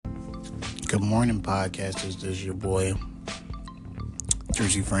Good morning, podcasters. This is your boy,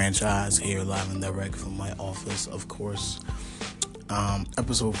 Jersey Franchise, here live and direct from my office, of course.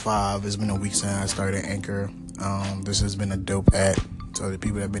 Episode 5, it's been a week since I started Anchor. This has been a dope app. So the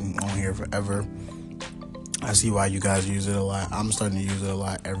people that have been on here forever, I see why you guys use it a lot. I'm starting to use it a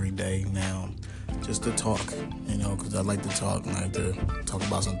lot every day now, just to talk, because I like to talk. I like to talk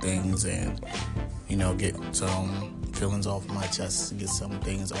about some things and, get some feelings off my chest, get some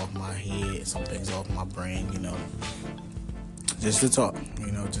things off my head, some things off my brain, just to talk,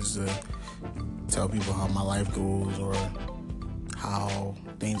 just to tell people how my life goes or how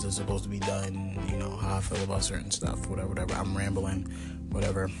things are supposed to be done, how I feel about certain stuff, whatever. I'm rambling,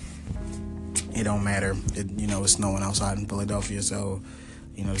 whatever. It don't matter. It's snowing outside in Philadelphia, so,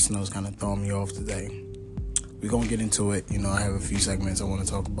 the snow's kind of throwing me off today. We're going to get into it. I have a few segments I want to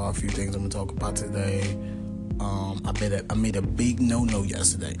talk about, a few things I'm going to talk about today. I made a big no-no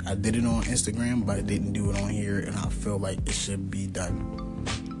yesterday. I did it on Instagram, but I didn't do it on here, and I feel like it should be done.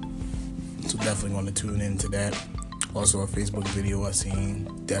 So definitely going to tune into that. Also, a Facebook video I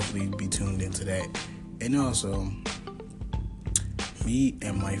seen, definitely be tuned into that. And also, me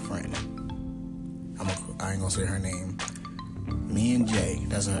and my friend, I ain't going to say her name. Me and Jay,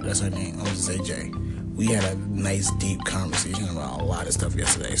 that's her name. I'm going to say Jay. We had a nice, deep conversation about a lot of stuff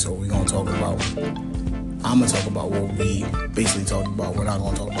yesterday. So I'm going to talk about what we basically talked about. We're not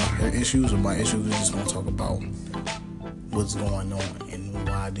going to talk about her issues or my issues. We're just going to talk about what's going on and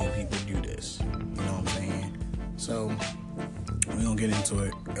why do people do this. You know what I'm saying? So we're going to get into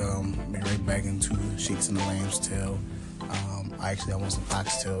it. Be right back into Shakes and the Lamb's Tail. I want some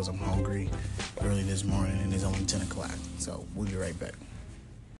oxtails. I'm hungry early this morning and it's only 10 o'clock. So we'll be right back.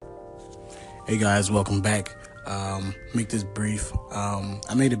 Hey guys, welcome back. Make this brief.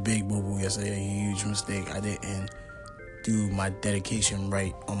 I made a big boo-boo yesterday, a huge mistake. I didn't do my dedication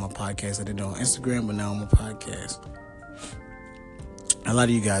right on my podcast. I did it on Instagram, but now on my podcast. A lot of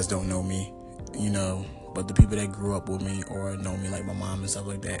you guys don't know me, but the people that grew up with me or know me, like my mom and stuff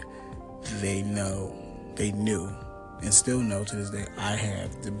like that, they knew, and still know to this day, I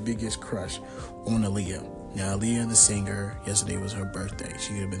have the biggest crush on Aaliyah. Now, Aaliyah, the singer, yesterday was her birthday.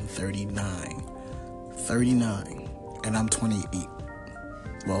 She could have been 39. And I'm 28.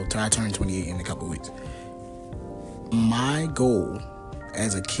 Well, I turn 28 in a couple weeks. My goal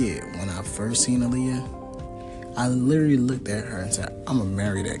as a kid, when I first seen Aaliyah, I literally looked at her and said, I'm going to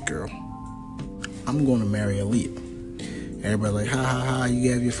marry that girl. I'm going to marry Aaliyah. Everybody like, ha,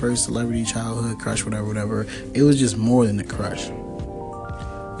 you have your first celebrity childhood crush, whatever. It was just more than a crush.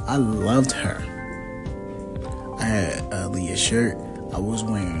 I loved her. I had a Aaliyah shirt. I was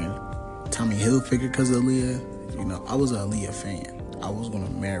wearing Tommy Hilfiger because of Aaliyah. I was an Aaliyah fan. I was going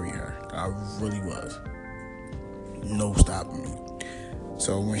to marry her. I really was. No stopping me.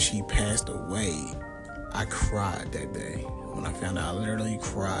 So when she passed away, I cried that day. When I found out, I literally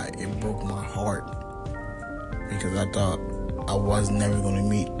cried. It broke my heart. Because I thought I was never going to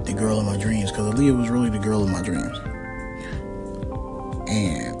meet the girl of my dreams. Because Aaliyah was really the girl of my dreams.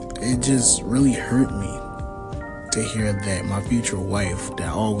 And it just really hurt me to hear that my future wife that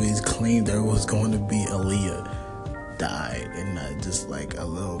always claimed there was going to be Aaliyah died, and just like a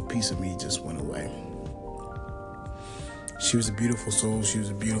little piece of me just went away. She was a beautiful soul. She was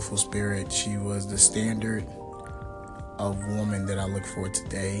a beautiful spirit. She was the standard of woman that I look for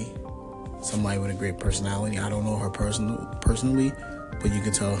today. Somebody with a great personality. I don't know her personally, but you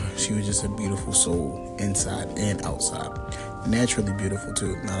can tell she was just a beautiful soul inside and outside. Naturally beautiful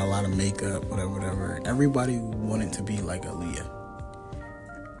too. Not a lot of makeup, whatever. Everybody wanted to be like Aaliyah.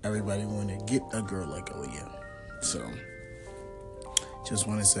 Everybody wanted to get a girl like Aaliyah. So, just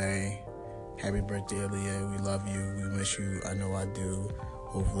want to say, happy birthday, Aaliyah. We love you. We miss you. I know I do.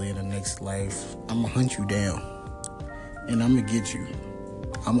 Hopefully in the next life, I'm going to hunt you down. And I'm going to get you.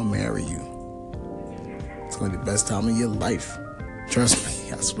 I'm going to marry you. It's going to be the best time of your life. Trust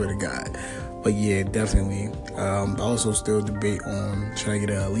me. I swear to God. But yeah, definitely. I also still debate on should I get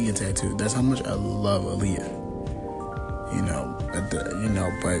an Aaliyah tattoo. That's how much I love Aaliyah.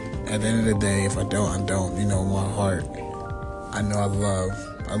 But at the end of the day, if I don't, I don't. My heart, I know I love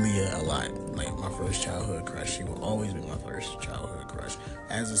Aaliyah a lot. Like my first childhood crush. She will always be my first childhood crush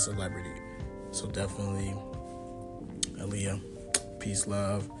as a celebrity. So definitely, Aaliyah, peace,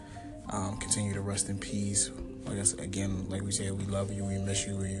 love. Continue to rest in peace. Like I said, again, like we said, we love you, we miss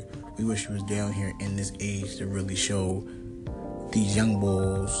you, we wish you was down here in this age to really show these young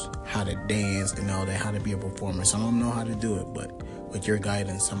bulls how to dance and all that, how to be a performer. Some of them know how to do it, but with your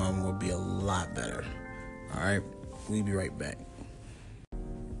guidance, some of them will be a lot better. All right, we'll be right back.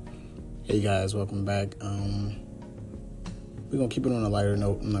 Hey guys, welcome back. we're going to keep it on a lighter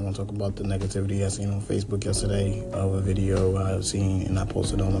note. I'm not going to talk about the negativity I seen on Facebook yesterday of a video I've seen and I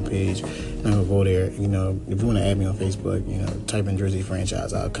posted on my page. I'm not going to go there. If you want to add me on Facebook, type in Jersey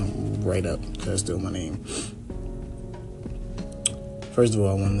Franchise. I'll come right up because that's still my name. First of all,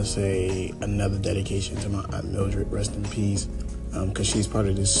 I wanted to say another dedication to my Aunt Mildred. Rest in peace. Because she's part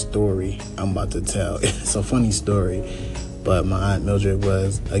of this story I'm about to tell. It's a funny story. But my Aunt Mildred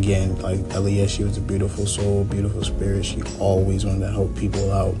was, again, like Aaliyah, she was a beautiful soul, beautiful spirit. She always wanted to help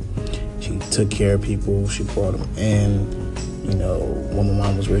people out. She took care of people. She brought them in. When my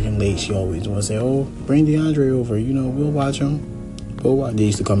mom was working late, she always wanted to say, oh, bring DeAndre over. We'll watch him. They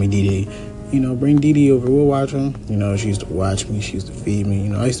used to call me Dee. Bring Dee over. We'll watch him. She used to watch me. She used to feed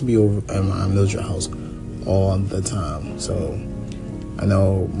me. I used to be over at my Aunt Mildred's house all the time. So I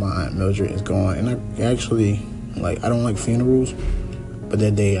know my Aunt Mildred is gone. And I actually... I don't like funerals, but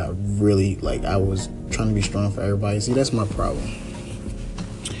that day I really, I was trying to be strong for everybody. See, that's my problem.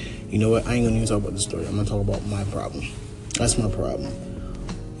 You know what? I ain't going to even talk about the story. I'm going to talk about my problem. That's my problem.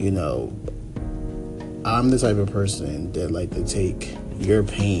 I'm the type of person that like to take your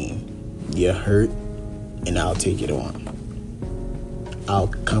pain, your hurt, and I'll take it on. I'll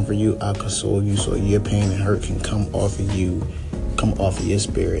comfort you. I'll console you so your pain and hurt can come off of you, come off of your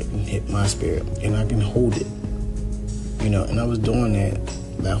spirit and hit my spirit, and I can hold it. And I was doing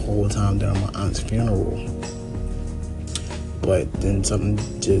that whole time during my aunt's funeral. But then something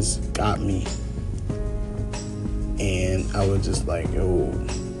just got me. And I was just like,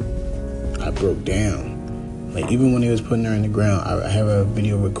 I broke down. Even when they was putting her in the ground, I have a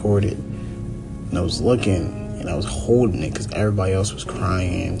video recorded. And I was looking, and I was holding it because everybody else was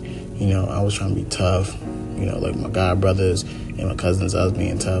crying. I was trying to be tough. Like my god brothers and my cousins, I was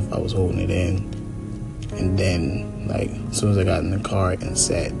being tough. I was holding it in. And then, as soon as I got in the car and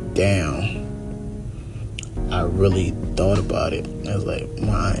sat down, I really thought about it. I was like,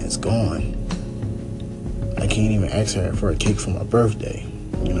 my aunt is gone. I can't even ask her for a cake for my birthday.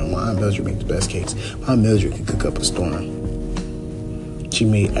 My Aunt Mildred makes the best cakes. My Aunt Mildred can cook up a storm. She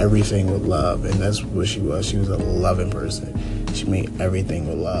made everything with love, and that's what she was. She was a loving person. She made everything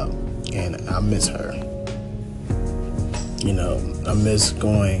with love, and I miss her. I miss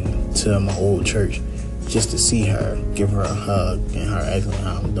going to my old church just to see her, give her a hug, and her asking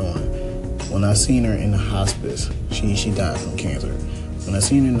how I'm doing. When I seen her in the hospice, she died from cancer. When I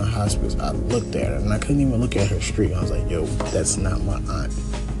seen her in the hospice, I looked at her, and I couldn't even look at her straight. I was like, yo, that's not my aunt.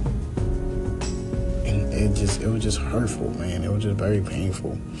 And it was just hurtful, man. It was just very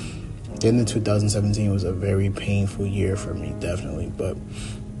painful. Then in 2017 was a very painful year for me, definitely. But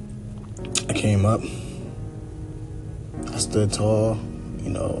I came up. I stood tall.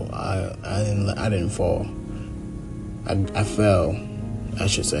 I didn't fall. I fell, I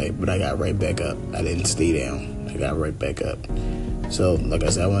should say, but I got right back up. I didn't stay down. I got right back up. So, like I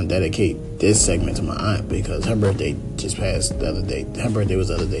said, I want to dedicate this segment to my aunt because her birthday just passed the other day. Her birthday was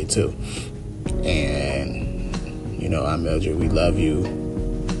the other day, too. And, Aunt Mildred, we love you.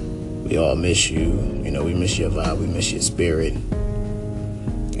 We all miss you. We miss your vibe. We miss your spirit.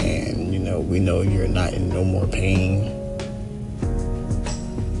 And, we know you're not in no more pain.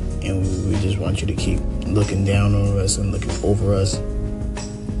 And we just want you to keep looking down on us and looking over us.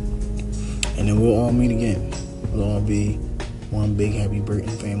 And then we'll all meet again. We'll all be one big happy Burton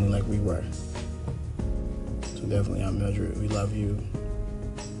family like we were. So definitely, Aunt Mildred, we love you.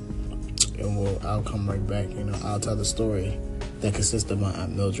 And I'll come right back. I'll tell the story that consists of my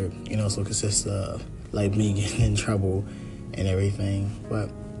Aunt Mildred. So consists of me getting in trouble and everything. But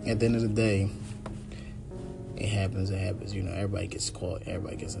at the end of the day, it happens. Everybody gets caught.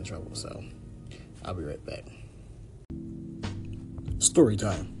 Everybody gets in trouble. So I'll be right back. Story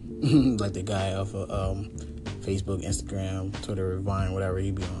time. Like the guy off of Facebook, Instagram, Twitter, Vine, whatever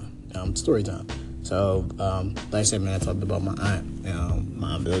he be on. Story time. So, like I said, man, I talked about my aunt,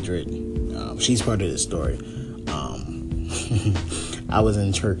 my Aunt Mildred. She's part of this story. I was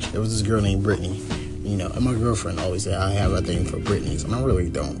in church. There was this girl named Brittany. And my girlfriend always said I have a thing for Brittany's, and I really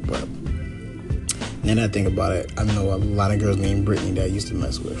don't, but now that I think about it, I know a lot of girls named Brittany that I used to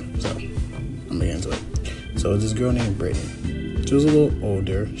mess with. So I'm gonna get into it. So this girl named Brittany. She was a little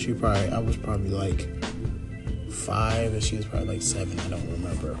older. I was probably 5 and she was probably 7. I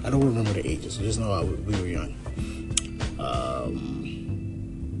don't remember the ages. So just know we were young.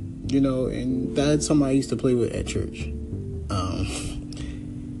 And that's somebody I used to play with at church.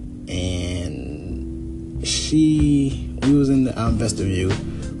 And we was in the vestibule.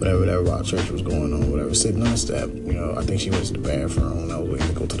 Whatever our church was going on, whatever, sitting on the step. I think she went to the bathroom and I was waiting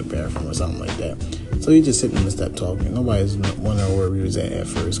to go to the bathroom or something like that. So you just sitting on the step talking. Nobody's wondering where we was at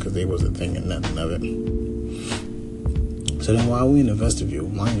first because they wasn't thinking nothing of it. So then while we in the vestibule,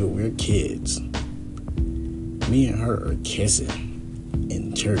 mind you, we're kids. Me and her are kissing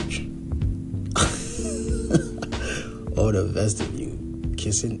in church. Or the vestibule,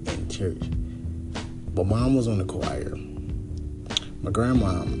 kissing in church. But mom was on the choir. My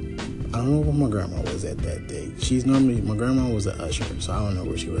grandma, I don't know where my grandma was at that day. My grandma was an usher, so I don't know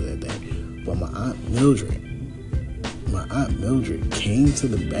where she was at that. But my Aunt Mildred came to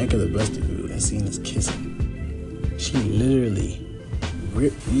the back of the vestibule and seen us kissing. She literally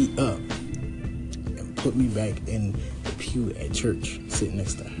ripped me up and put me back in the pew at church, sitting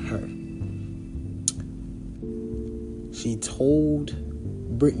next to her. She told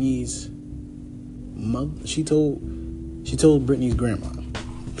Brittany's mother. She told Brittany's grandma.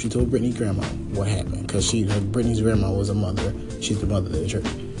 She told Brittany's grandma what happened, because Brittany's grandma was a mother. She's the mother of the church,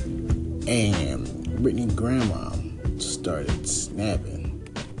 and Brittany's grandma started snapping.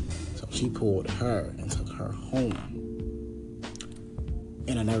 So she pulled her and took her home.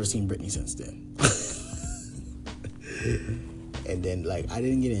 And I never seen Brittany since then. And then, like, I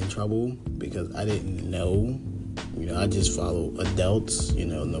didn't get in trouble because I didn't know. You know, I just follow adults. You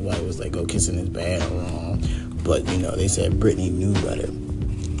know, nobody was like, oh, kissing is bad or wrong. But, you know, they said Brittany knew better.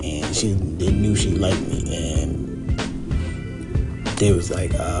 And they knew she liked me. And they was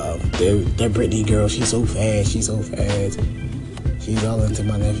like, that Brittany girl, she's so fast. She's all into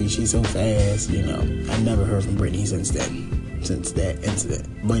my nephew. She's so fast. You know, I never heard from Brittany since then. Since that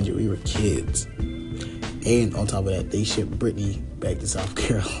incident. Mind you, we were kids. And on top of that, they shipped Brittany back to South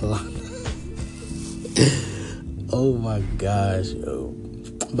Carolina. Oh my gosh, yo.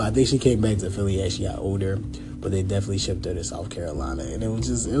 But I think she came back to Philly as she got older. But they definitely shipped her to South Carolina. And it was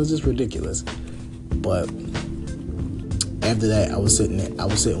just ridiculous. But after that, I was sitting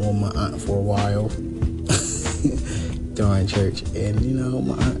with my aunt for a while during church. And, you know,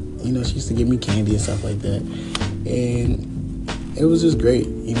 my aunt, you know, she used to give me candy and stuff like that. And it was just great.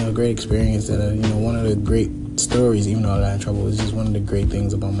 You know, a great experience. And, you know, one of the great stories, even though I got in trouble, was just one of the great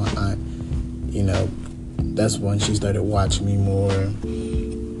things about my aunt. You know, that's when she started watching me more.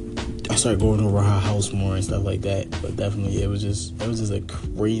 I started going over her house more and stuff like that. But definitely, it was just a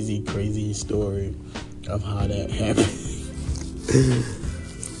crazy, crazy story of how that happened.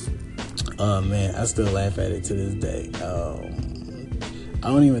 Oh man, I still laugh at it to this day. I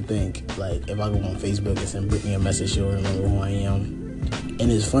don't even think, like, if I go on Facebook and send Brittany a message, she'll remember who I am.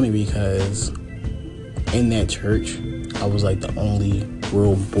 And it's funny because in that church, I was like the only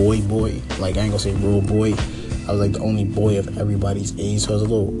real boy. Like, I ain't gonna say real boy. I was like the only boy of everybody's age. So I was a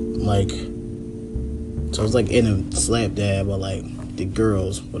little, like, so I was like in a slap dab, but like the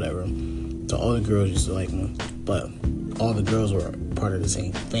girls, whatever. So all the girls used to like me, but all the girls were part of the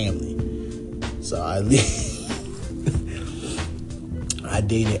same family. So I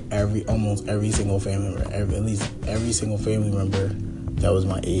dated almost every single family member, at least every single family member that was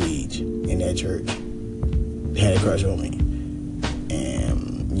my age in that church had a crush on me.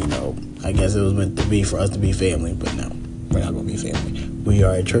 And, you know, I guess it was meant to be for us to be family, but no, we're not going to be family. We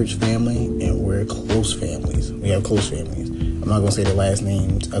are a church family, and we're close families. We have close families. I'm not going to say the last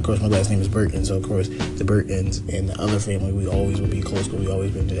names. Of course, my last name is Burton, so of course, the Burtons and the other family, we always will be close, because we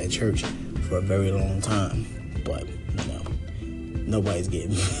always been to that church for a very long time. But, you know, nobody's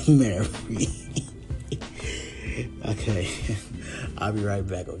getting married. Okay, I'll be right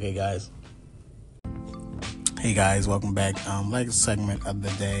back, okay, guys? Hey guys, welcome back. Last segment of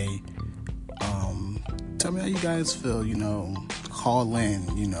the day. Tell me how you guys feel. You know, call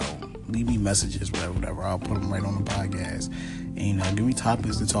in. You know, leave me messages, whatever. I'll put them right on the podcast. And, you know, give me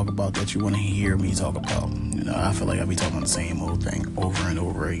topics to talk about that you want to hear me talk about. You know, I feel like I be talking the same old thing over and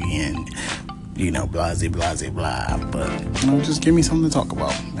over again. You know, blah, blah. But, you know, just give me something to talk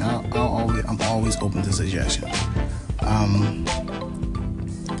about. I'm always open to suggestions.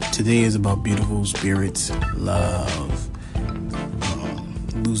 Today is about beautiful spirits, love,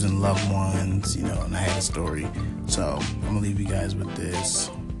 losing loved ones, you know, and I had a story. So I'm going to leave you guys with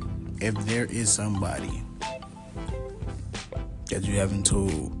this. If there is somebody that you haven't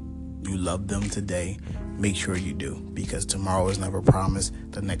told you love them today, make sure you do, because tomorrow is never promised.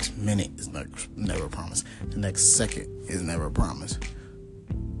 The next minute is never promised. The next second is never promised.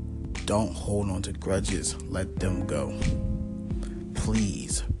 Don't hold on to grudges. Let them go.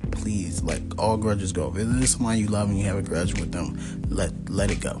 Please, let all grudges go. If it is somebody you love and you have a grudge with them,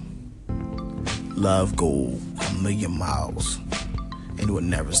 let it go. Love go a million miles, and it will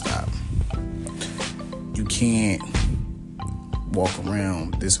never stop. You can't walk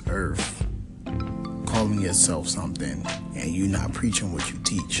around this earth calling yourself something and you not preaching what you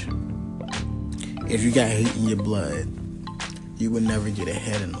teach. If you got hate in your blood, you will never get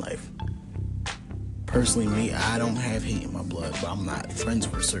ahead in life. Personally, me, I don't have hate in my blood, but I'm not friends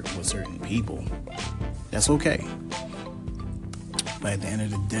with certain people. That's okay. But at the end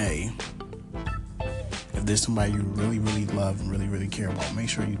of the day, if there's somebody you really, really love and really, really care about, make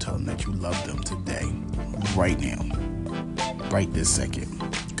sure you tell them that you love them today, right now, right this second.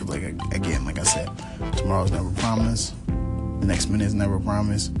 Because like I said, tomorrow's never promised. The next minute is never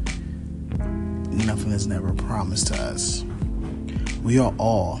promised. Nothing is never promised to us. We are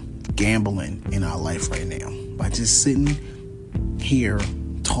all gambling in our life right now by just sitting here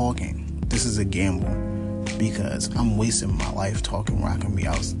talking. This is a gamble because I'm wasting my life talking where I can be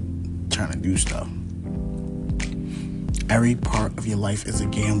out trying to do stuff. Every part of your life is a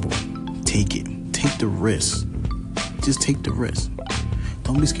gamble. Take it. Take the risk. Just take the risk.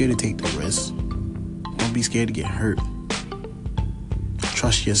 Don't be scared to take the risk. Don't be scared to get hurt.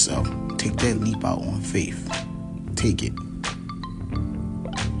 Trust yourself. Take that leap out on faith. Take it.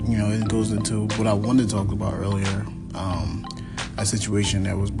 It goes into what I wanted to talk about earlier. A situation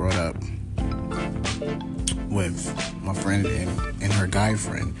that was brought up with my friend and her guy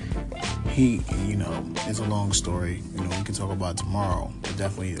friend. He, it's a long story. We can talk about it tomorrow. But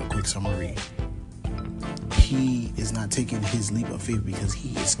definitely a quick summary. He is not taking his leap of faith because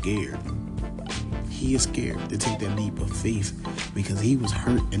he is scared. He is scared to take that leap of faith because he was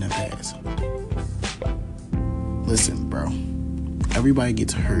hurt in the past. Listen, bro. Everybody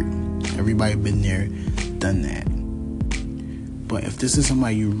gets hurt. Everybody been there, done that. But if this is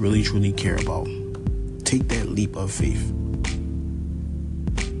somebody you really, truly care about, take that leap of faith.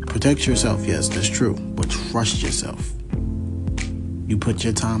 Protect yourself, yes, that's true. But trust yourself. You put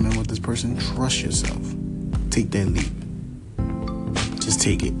your time in with this person, trust yourself. Take that leap. Just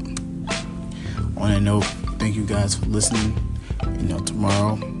take it. On that note, thank you guys for listening.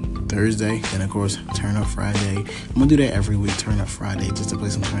 Tomorrow, Thursday, then of course, Turn Up Friday. I'm going to do that every week, Turn Up Friday, just to play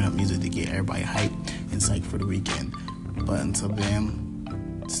some turn up music to get everybody hyped and psyched for the weekend. But until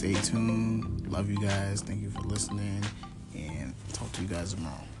then, stay tuned. Love you guys. Thank you for listening. And talk to you guys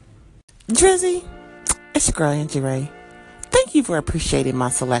tomorrow. Drizzy, it's your girl, Angie Ray. Thank you for appreciating my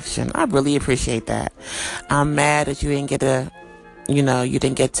selection. I really appreciate that. I'm mad that you didn't get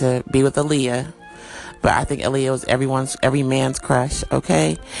to be with Aaliyah. But I think Aaliyah was every man's crush,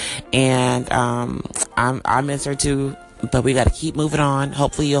 okay? And I miss her too, but we got to keep moving on.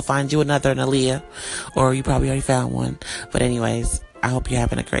 Hopefully you'll find you another Aaliyah, or you probably already found one. But anyways, I hope you're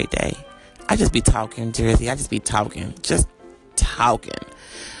having a great day. I just be talking, Jersey. I just be talking. Just talking.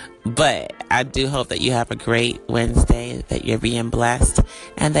 But I do hope that you have a great Wednesday, that you're being blessed,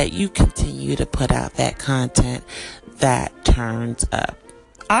 and that you continue to put out that content that turns up.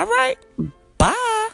 All right. Bye.